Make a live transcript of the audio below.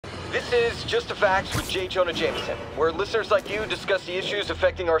This is Just the Facts with J. Jonah Jameson, where listeners like you discuss the issues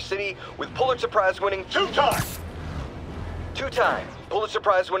affecting our city with Pulitzer Prize-winning two-time Pulitzer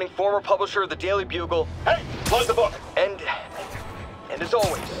Prize-winning former publisher of the Daily Bugle. Hey, close the book. And as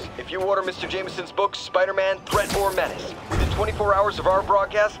always, if you order Mr. Jameson's book, Spider-Man, Threat or Menace, within 24 hours of our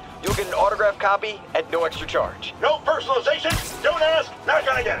broadcast, you'll get an autographed copy at no extra charge. No personalization, don't ask, not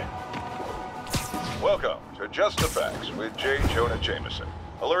gonna get it. Welcome to Just the Facts with J. Jonah Jameson,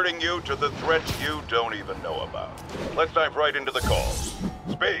 alerting you to the threats you don't even know about. Let's dive right into the calls.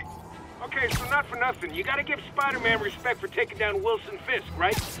 Speak. Okay, so not for nothing. You gotta give Spider-Man respect for taking down Wilson Fisk,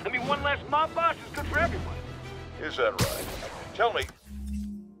 right? I mean, one less mob boss is good for everyone. Is that right? Tell me.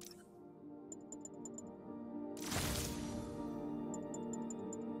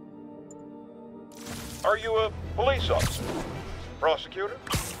 Are you a police officer? Prosecutor?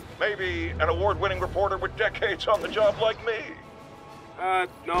 Maybe an award-winning reporter with decades on the job like me?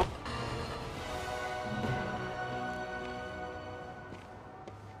 No.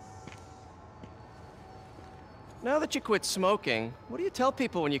 Now that you quit smoking, what do you tell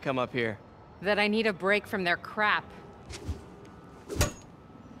people when you come up here? That I need a break from their crap.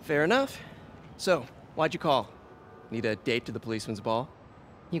 Fair enough. So, why'd you call? Need a date to the policeman's ball?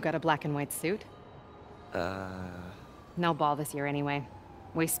 You got a black and white suit? No ball this year anyway.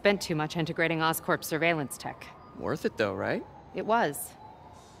 We spent too much integrating Oscorp surveillance tech. Worth it though, right? It was.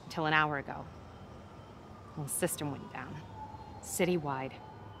 Until an hour ago. The system went down. Citywide.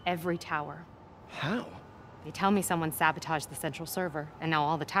 Every tower. How? They tell me someone sabotaged the central server, and now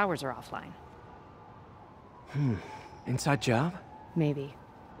all the towers are offline. Inside job? Maybe.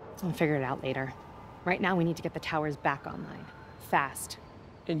 I'll figure it out later. Right now, we need to get the towers back online. Fast.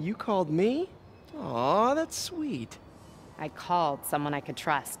 And you called me? Aw, that's sweet. I called someone I could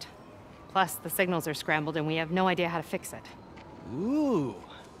trust. Plus, the signals are scrambled and we have no idea how to fix it. Ooh.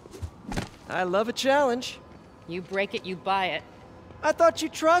 I love a challenge. You break it, you buy it. I thought you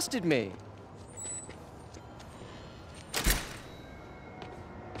trusted me.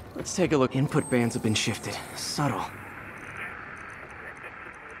 Let's take a look. Input bands have been shifted. Subtle.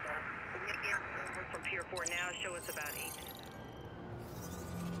 From Pier 4 now, show us about 8.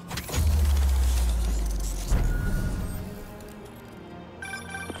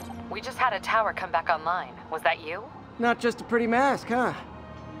 We just had a tower come back online. Was that you? Not just a pretty mask, huh?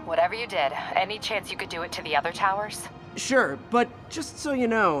 Whatever you did, any chance you could do it to the other towers? Sure, but just so you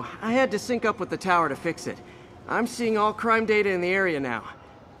know, I had to sync up with the tower to fix it. I'm seeing all crime data in the area now.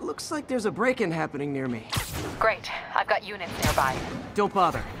 Looks like there's a break-in happening near me. Great. I've got units nearby. Don't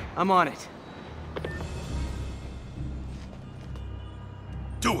bother. I'm on it.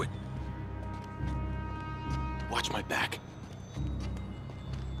 Do it. Watch my back.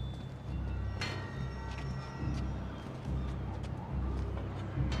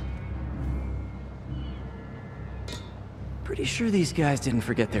 Pretty sure these guys didn't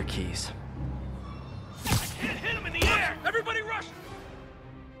forget their keys. I can't hit him in the air! Everybody rush!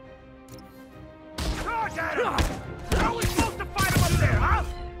 Charge at him! How are we supposed to fight him up there, huh?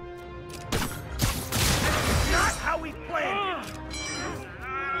 That's not how we planned it!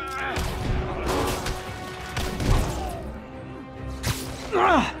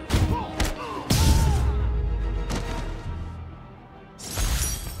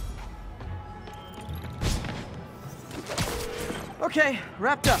 Okay,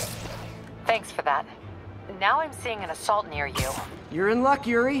 wrapped up. Thanks for that. Now I'm seeing an assault near you. You're in luck,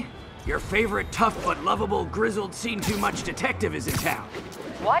 Yuri. Your favorite tough but lovable, grizzled, seen-too-much detective is in town.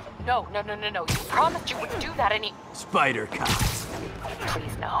 What? No. You promised you wouldn't do that any— Spider cops.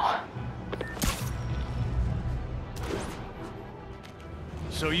 Please, no.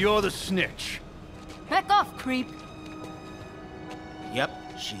 So you're the snitch? Back off, creep.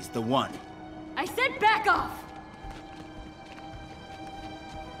 Yep, she's the one. I said back off!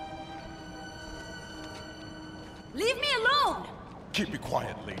 Leave me alone! Keep it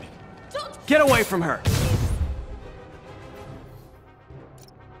quiet, lady. Don't— Get away from her!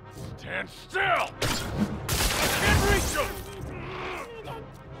 Stand still! I can't reach him!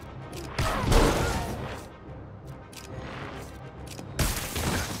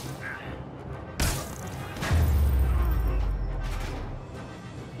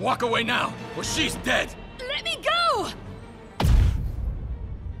 Walk away now, or she's dead. let me go!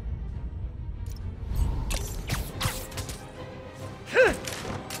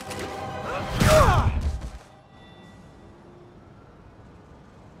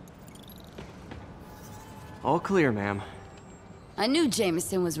 All clear, ma'am. I knew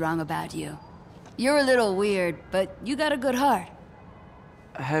Jameson was wrong about you. You're a little weird, but you got a good heart.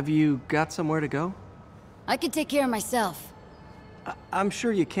 Have you got somewhere to go? I can take care of myself. I'm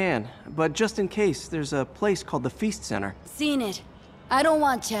sure you can, but just in case, there's a place called the Feast Center. Seen it. I don't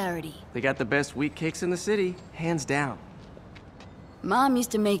want charity. They got the best wheat cakes in the city, hands down. Mom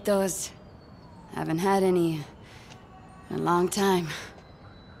used to make those. Haven't had any in a long time.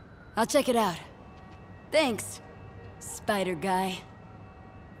 I'll check it out. Thanks, Spider Guy.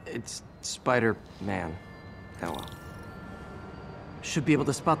 It's Spider-Man. Oh well. Should be able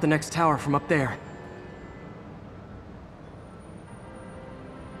to spot the next tower from up there.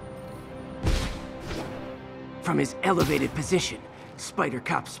 From his elevated position, Spider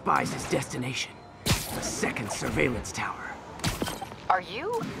Cop spies his destination. The second surveillance tower. Are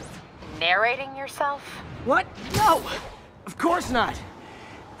you narrating yourself? What? No! Of course not!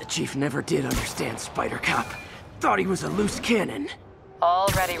 The Chief never did understand Spider Cop. Thought he was a loose cannon.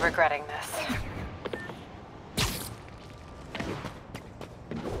 Already regretting this.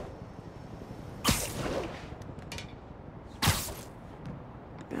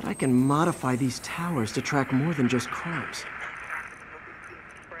 Bet I can modify these towers to track more than just crimes.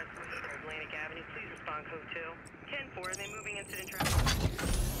 Atlantic Avenue, please respond code 2. 10-4, they moving incident traffic.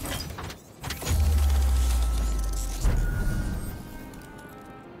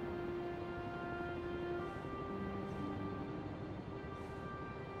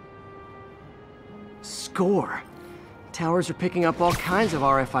 Score! Towers are picking up all kinds of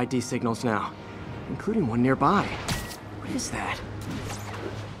RFID signals now, including one nearby. What is that?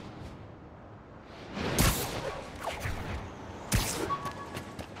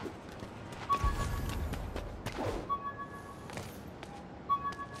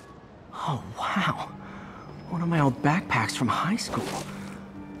 Oh, wow. One of my old backpacks from high school.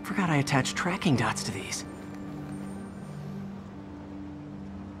 Forgot I attached tracking dots to these.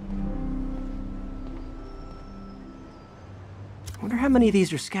 Wonder how many of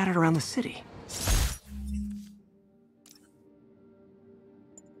these are scattered around the city.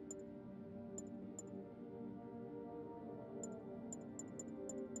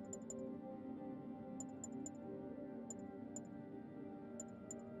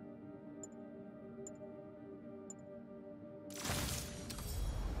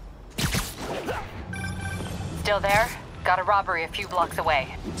 Still there? Got a robbery a few blocks away.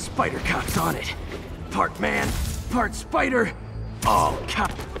 Spider Cop's on it. Part man, part spider. All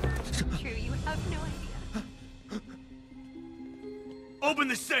cop. True, you have no idea. Open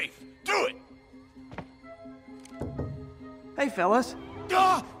the safe! Do it! Hey, fellas.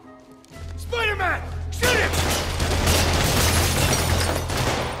 Ah! Spider-Man! Shoot him!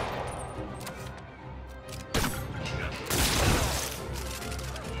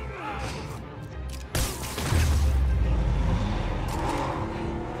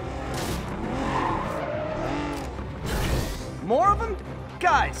 More of them?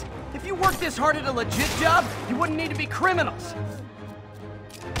 Guys, if you worked this hard at a legit job, you wouldn't need to be criminals.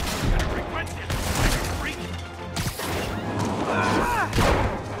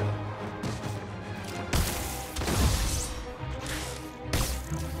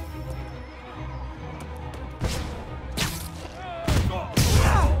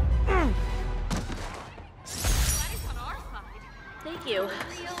 Thank you.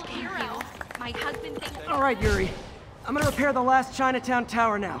 My husband thinks... All right, Yuri. I'm gonna repair the last Chinatown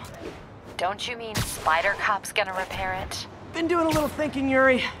tower now. Don't you mean Spider Cop's gonna repair it? Been doing a little thinking,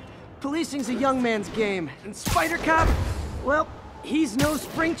 Yuri. Policing's a young man's game, and Spider Cop, well, he's no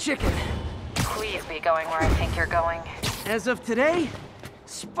spring chicken. Please be going where I think you're going. As of today,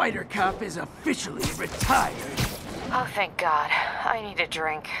 Spider Cop is officially retired. Oh, thank God. I need a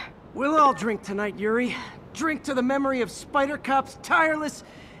drink. We'll all drink tonight, Yuri. Drink to the memory of Spider Cop's tireless...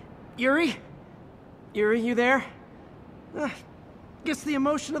 Yuri? Yuri, you there? Guess the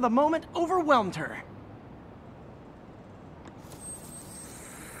emotion of the moment overwhelmed her.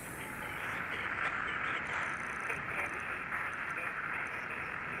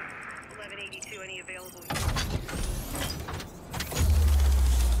 Any available?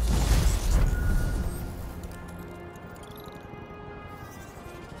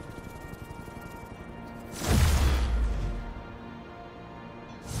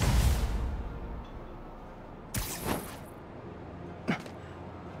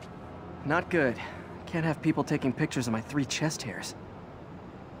 Not good. Can't have people taking pictures of my 3 chest hairs.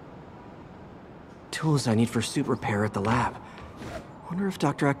 Tools I need for suit repair at the lab. Wonder if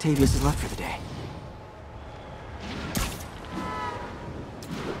Dr. Octavius is left for the day.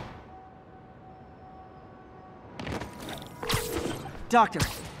 Doctor,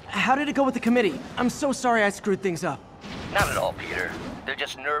 how did it go with the committee? I'm so sorry I screwed things up. Not at all, Peter. They're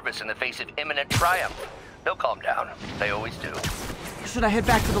just nervous in the face of imminent triumph. They'll calm down. They always do. Should I head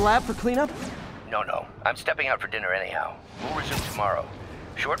back to the lab for cleanup? No. I'm stepping out for dinner anyhow. We'll resume tomorrow.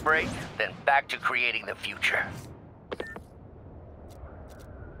 Short break, then back to creating the future.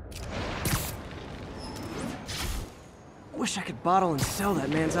 Wish I could bottle and sell that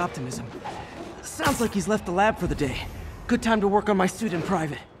man's optimism. Sounds like he's left the lab for the day. Good time to work on my suit in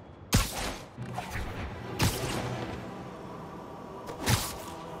private.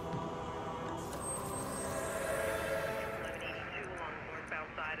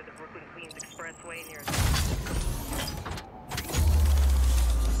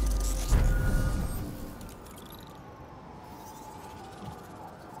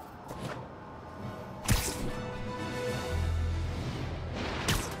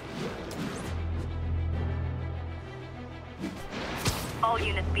 All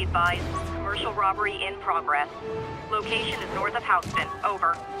units be advised. Commercial robbery in progress. Location is north of Houston.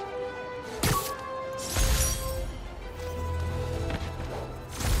 Over.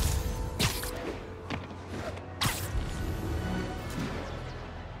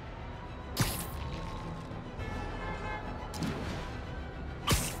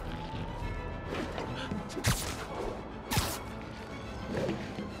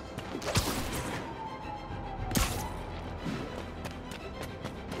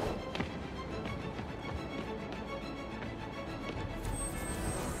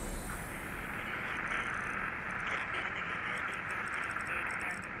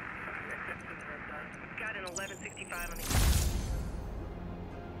 Got an 1165 on the...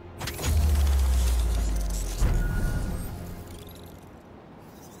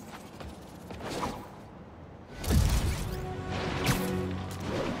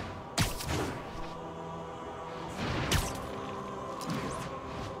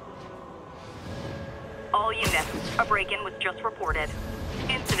 All units, a break-in was just reported.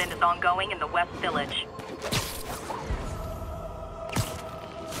 Incident is ongoing in the West Village.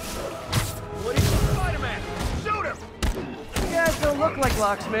 What is Spider-Man? Shoot him! You guys don't look like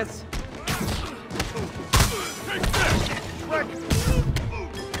locksmiths. Take this!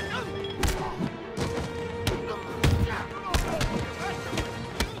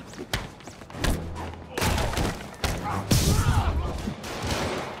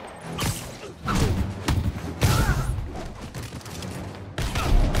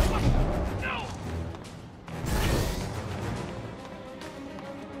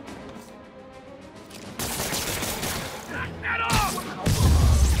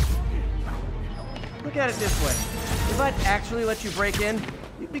 Look at it this way. If I'd actually let you break in,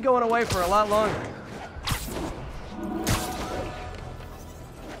 you'd be going away for a lot longer.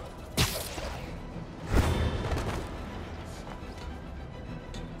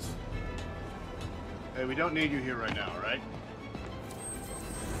 Hey, we don't need you here right now, all right?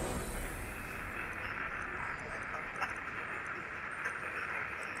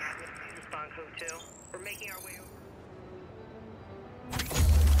 Respond code 2. We're making our way over.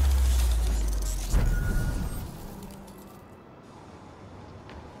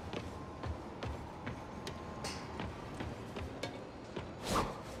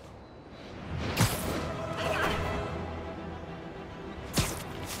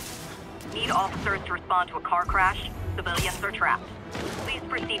 Need officers to respond to a car crash. Civilians are trapped. Please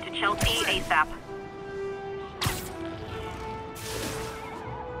proceed to Chelsea ASAP.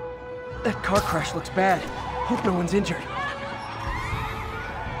 That car crash looks bad. Hope no one's injured.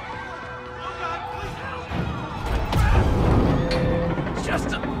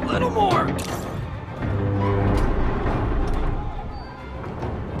 Just a little more.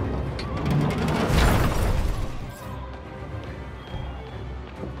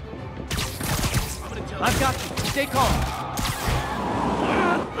 I've got you. Stay calm.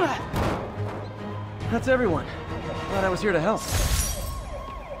 That's everyone. Glad I was here to help.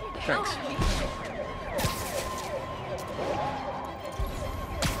 Thanks.